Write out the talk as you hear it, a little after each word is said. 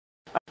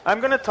I'm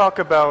going to talk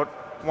about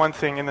one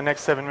thing in the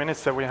next 7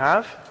 minutes that we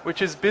have,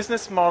 which is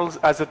business models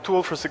as a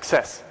tool for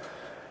success.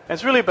 And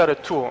it's really about a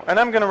tool, and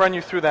I'm going to run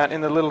you through that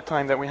in the little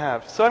time that we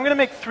have. So I'm going to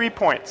make 3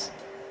 points.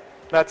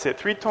 That's it,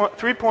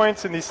 3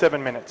 points in these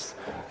 7 minutes.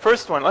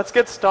 First one, let's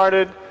get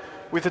started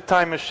with a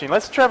time machine.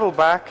 Let's travel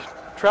back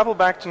to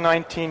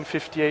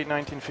 1958,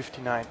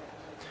 1959. Do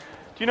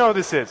you know who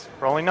this is?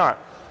 Probably not.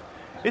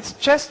 It's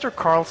Chester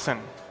Carlson.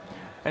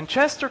 And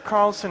Chester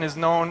Carlson is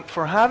known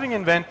for having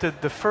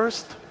invented the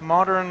first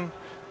modern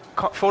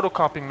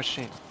photocopying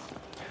machine.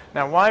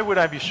 Now, why would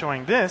I be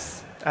showing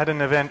this at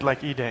an event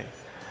like E-Day?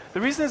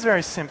 The reason is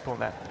very simple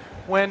then.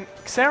 When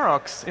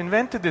Xerox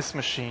invented this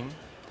machine,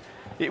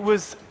 it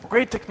was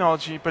great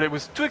technology, but it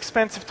was too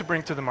expensive to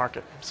bring to the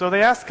market. So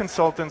they asked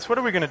consultants, what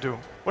are we going to do?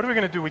 What are we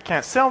going to do? We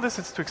can't sell this,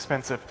 it's too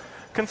expensive.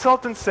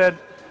 Consultants said,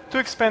 too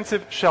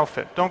expensive, shelf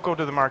it, don't go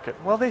to the market.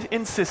 Well, they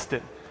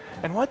insisted.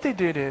 And what they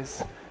did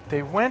is,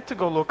 they went to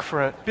go look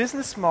for a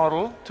business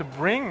model to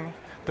bring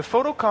the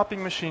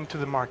photocopying machine to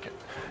the market.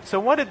 So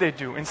what did they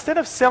do? Instead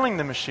of selling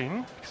the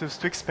machine, because it was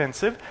too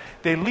expensive,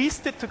 they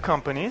leased it to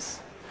companies,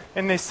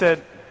 and they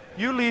said,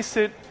 you lease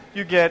it,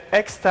 you get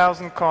X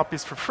thousand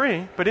copies for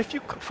free, but if you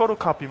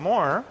photocopy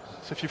more,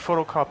 so if you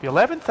photocopy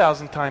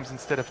 11,000 times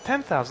instead of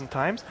 10,000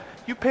 times,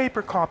 you pay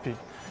per copy.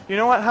 You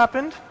know what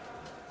happened?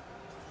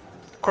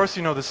 Of course,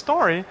 you know the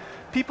story.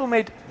 People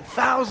made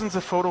thousands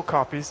of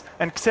photocopies,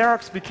 and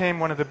Xerox became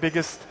one of the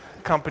biggest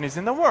companies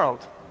in the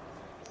world.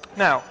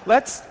 Now,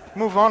 let's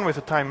move on with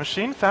the time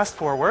machine. Fast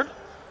forward.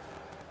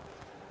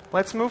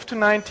 Let's move to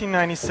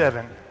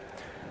 1997.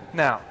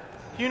 Now,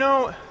 you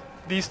know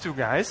these two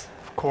guys,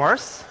 of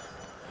course.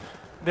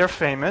 They're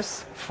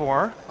famous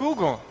for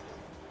Google.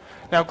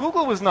 Now,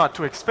 Google was not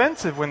too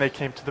expensive when they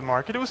came to the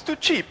market. It was too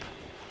cheap.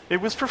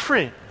 It was for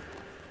free.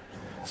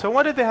 So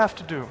what did they have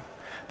to do?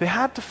 They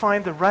had to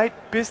find the right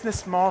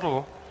business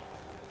model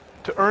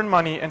to earn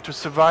money and to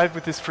survive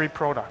with this free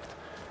product.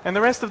 And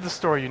the rest of the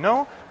story, you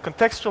know,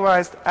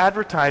 contextualized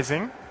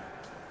advertising,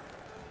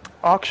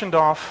 auctioned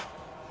off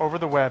over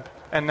the web,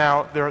 and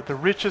now they're the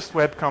richest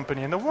web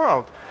company in the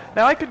world.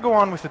 Now, I could go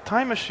on with the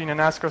time machine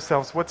and ask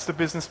ourselves, what's the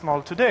business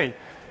model today?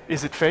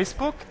 Is it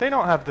Facebook? They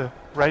don't have the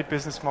right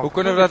business model.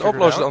 Hoe kunnen we dat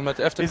oplossen dan met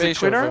de Is it FTP-server?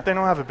 Twitter? They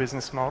don't have a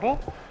business model.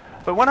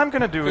 But what I'm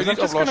going to do is I'm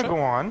just going to go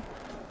on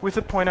with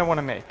the point I want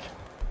to make.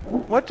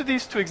 What do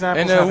these two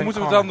examples have hoe in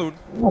moeten we het common?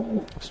 dan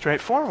doen?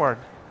 Straightforward.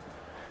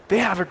 They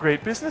have a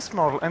great business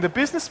model, and the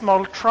business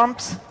model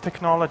trumps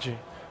technology,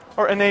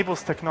 or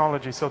enables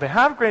technology. So they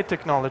have great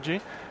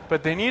technology,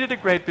 but they needed a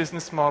great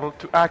business model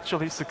to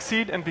actually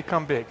succeed and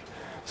become big.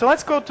 So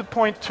let's go to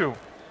point 2.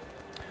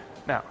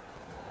 Now,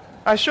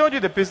 I showed you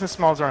that business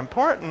models are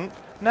important.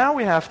 Now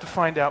we have to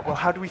find out, well,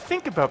 how do we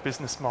think about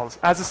business models?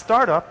 As a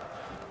startup,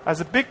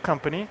 as a big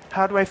company,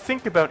 how do I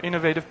think about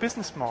innovative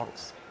business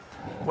models?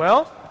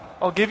 Well,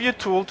 I'll give you a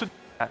tool to do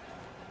that.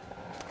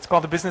 It's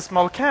called the Business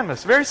Model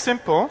Canvas. Very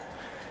simple.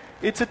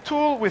 It's a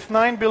tool with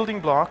 9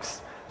 building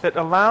blocks that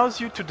allows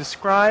you to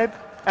describe,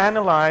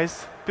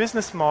 analyze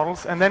business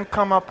models, and then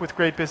come up with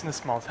great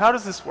business models. How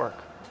does this work?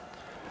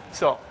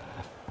 So,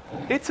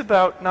 it's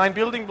about 9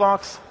 building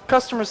blocks,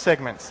 customer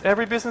segments.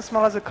 Every business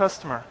model has a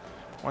customer.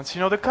 Once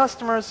you know the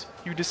customers,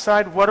 you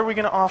decide what are we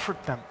going to offer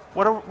them.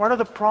 What are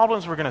the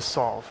problems we're going to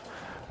solve?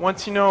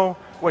 Once you know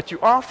what you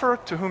offer,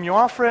 to whom you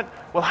offer it,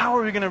 well, how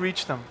are we going to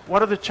reach them?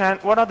 What are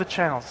the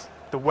channels?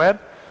 The web,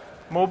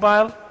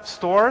 mobile,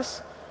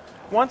 stores?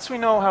 Once we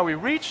know how we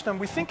reach them,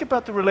 we think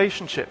about the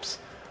relationships.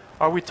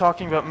 Are we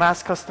talking about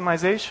mass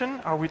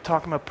customization? Are we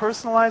talking about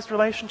personalized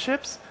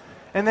relationships?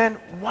 And then,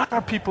 what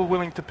are people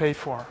willing to pay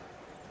for?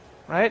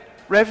 Right?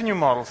 Revenue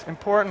models,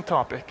 important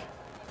topic.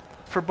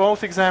 For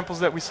both examples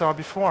that we saw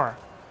before.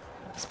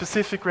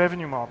 Specific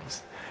revenue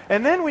models.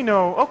 And then we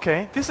know,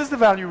 okay, this is the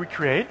value we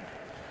create.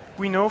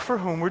 We know for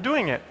whom we're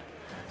doing it.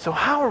 So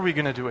how are we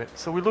going to do it?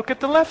 So we look at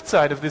the left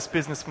side of this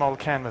business model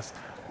canvas.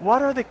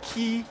 What are the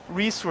key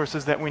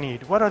resources that we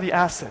need? What are the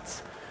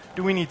assets?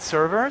 Do we need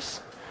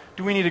servers?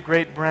 Do we need a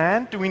great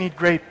brand? Do we need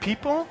great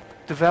people,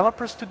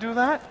 developers to do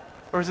that?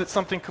 Or is it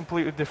something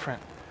completely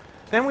different?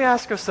 Then we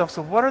ask ourselves,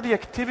 so what are the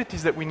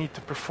activities that we need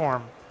to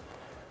perform?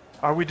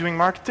 Are we doing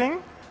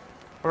marketing?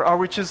 Or are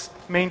we just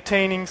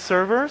maintaining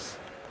servers?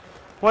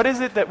 What is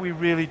it that we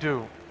really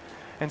do?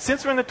 And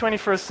since we're in the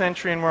 21st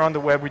century and we're on the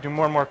web, we do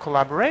more and more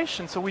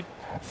collaboration, so we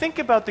think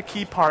about the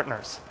key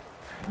partners.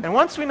 And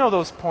once we know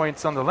those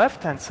points on the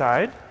left-hand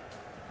side,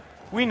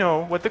 we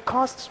know what the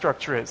cost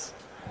structure is.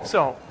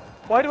 So,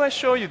 why do I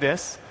show you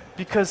this?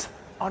 Because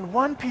on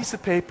one piece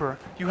of paper,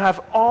 you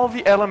have all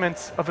the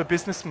elements of a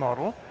business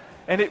model,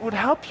 and it would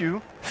help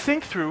you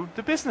think through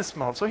the business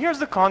model. So here's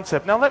the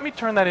concept. Now let me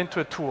turn that into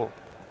a tool.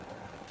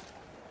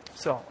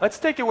 So, let's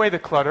take away the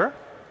clutter,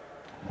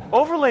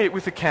 overlay it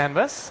with the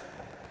canvas,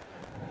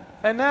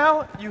 and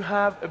now you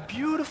have a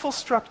beautiful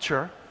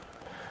structure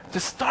to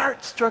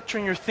start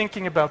structuring your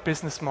thinking about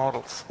business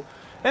models.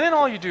 And then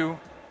all you do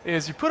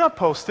is you put up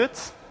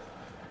post-its,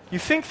 you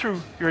think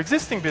through your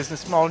existing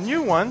business model,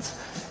 new ones,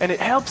 and it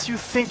helps you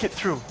think it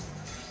through.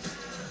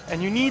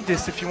 And you need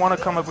this if you want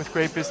to come up with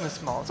great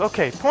business models.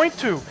 Okay, point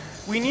 2.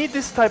 We need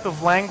this type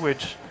of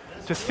language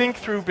to think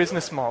through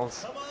business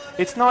models.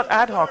 It's not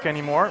ad hoc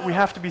anymore. We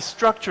have to be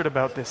structured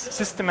about this,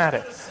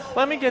 systematic.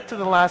 Let me get to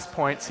the last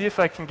point, see if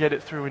I can get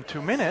it through in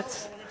 2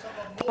 minutes.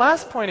 The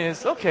last point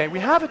is, okay, we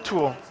have a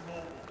tool.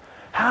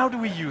 How do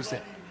we use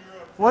it?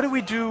 What do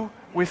we do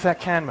with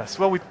that canvas?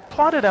 Well, we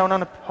plot it out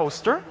on a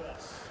poster.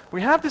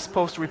 We have this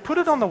poster, we put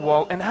it on the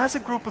wall, and as a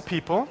group of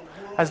people,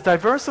 as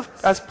diverse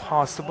as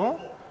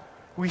possible,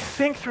 we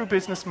think through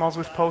business models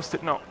with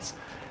post-it notes.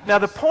 Now,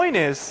 the point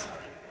is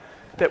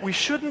that we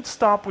shouldn't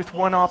stop with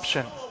one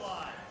option.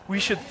 We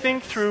should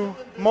think through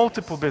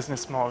multiple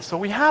business models. So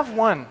we have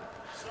one,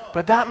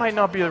 but that might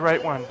not be the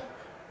right one.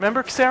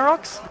 Remember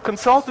Xerox? The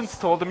consultants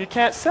told them you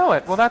can't sell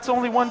it. Well, that's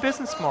only one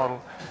business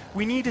model.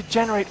 We need to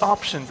generate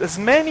options, as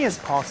many as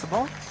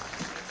possible,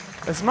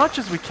 as much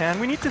as we can.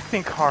 We need to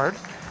think hard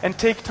and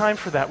take time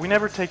for that. We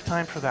never take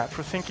time for that,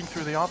 for thinking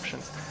through the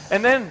options.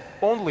 And then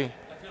only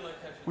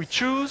we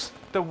choose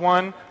the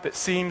one that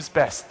seems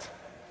best.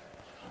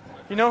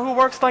 You know who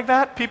works like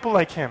that? People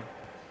like him.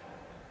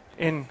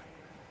 In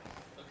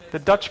the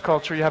Dutch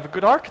culture, you have a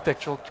good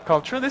architectural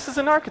culture. This is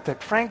an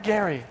architect, Frank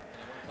Gehry.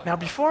 Now,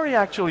 before he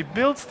actually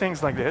builds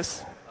things like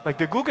this, like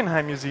the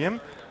Guggenheim Museum,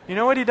 you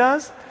know what he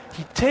does?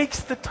 He takes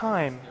the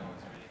time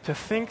to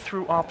think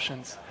through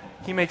options.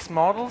 He makes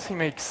models, he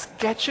makes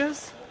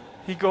sketches,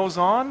 he goes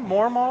on,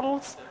 more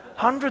models,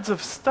 hundreds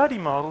of study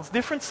models,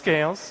 different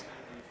scales,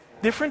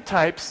 different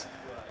types,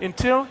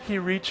 until he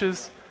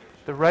reaches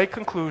the right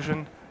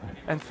conclusion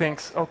and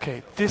thinks,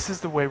 okay, this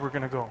is the way we're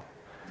going to go.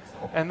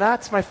 And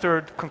that's my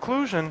third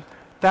conclusion.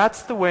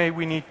 That's the way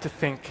we need to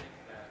think.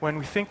 When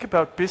we think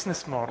about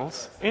business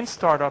models in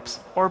startups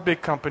or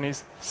big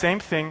companies, same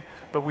thing,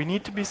 but we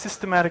need to be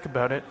systematic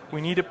about it.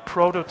 We need to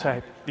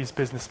prototype these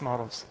business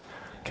models.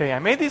 Okay, I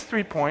made these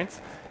 3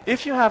 points.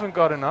 If you haven't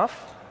got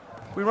enough,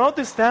 we wrote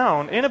this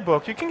down in a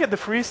book. You can get the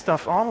free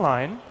stuff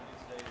online,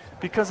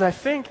 because I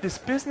think this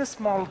business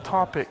model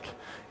topic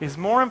is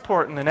more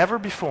important than ever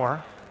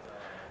before,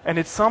 and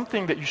it's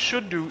something that you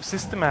should do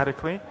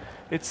systematically.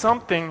 It's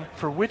something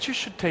for which you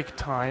should take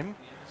time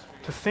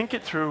to think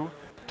it through,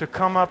 to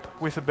come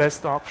up with the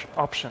best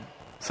option.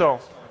 So,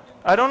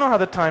 I don't know how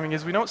the timing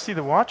is. We don't see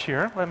the watch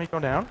here. Let me go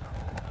down.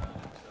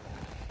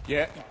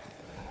 Yeah.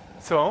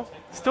 So,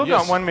 still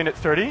Yes. got 1 minute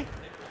 30.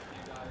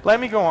 Let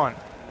me go on.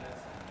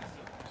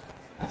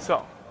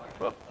 So,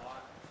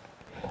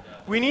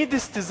 we need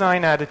this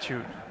design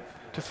attitude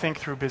to think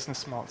through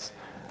business models.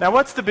 Now,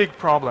 what's the big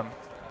problem?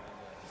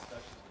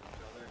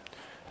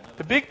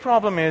 The big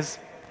problem is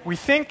we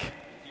think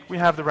we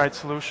have the right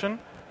solution,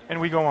 and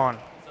we go on.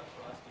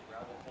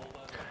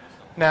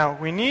 Now,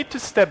 we need to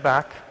step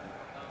back.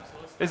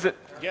 Is it?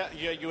 Yeah,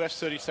 you have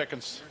 30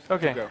 seconds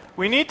Okay. to go.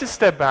 We need to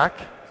step back,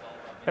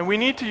 and we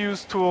need to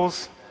use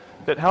tools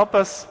that help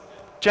us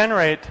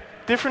generate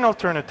different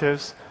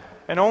alternatives,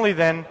 and only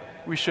then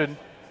we should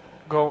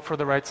go for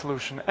the right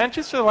solution. And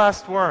just the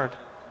last word,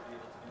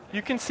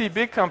 you can see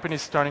big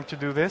companies starting to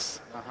do this,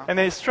 and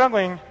they're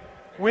struggling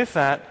with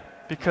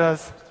that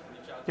because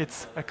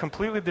it's a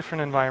completely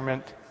different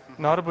environment,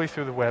 notably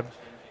through the web.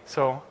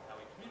 So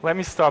let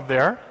me stop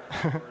there.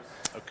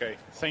 Okay,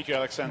 thank you,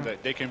 Alexander.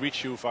 They can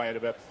reach you via the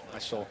web, I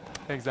saw.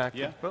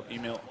 Exactly. Yeah,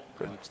 email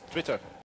and Twitter.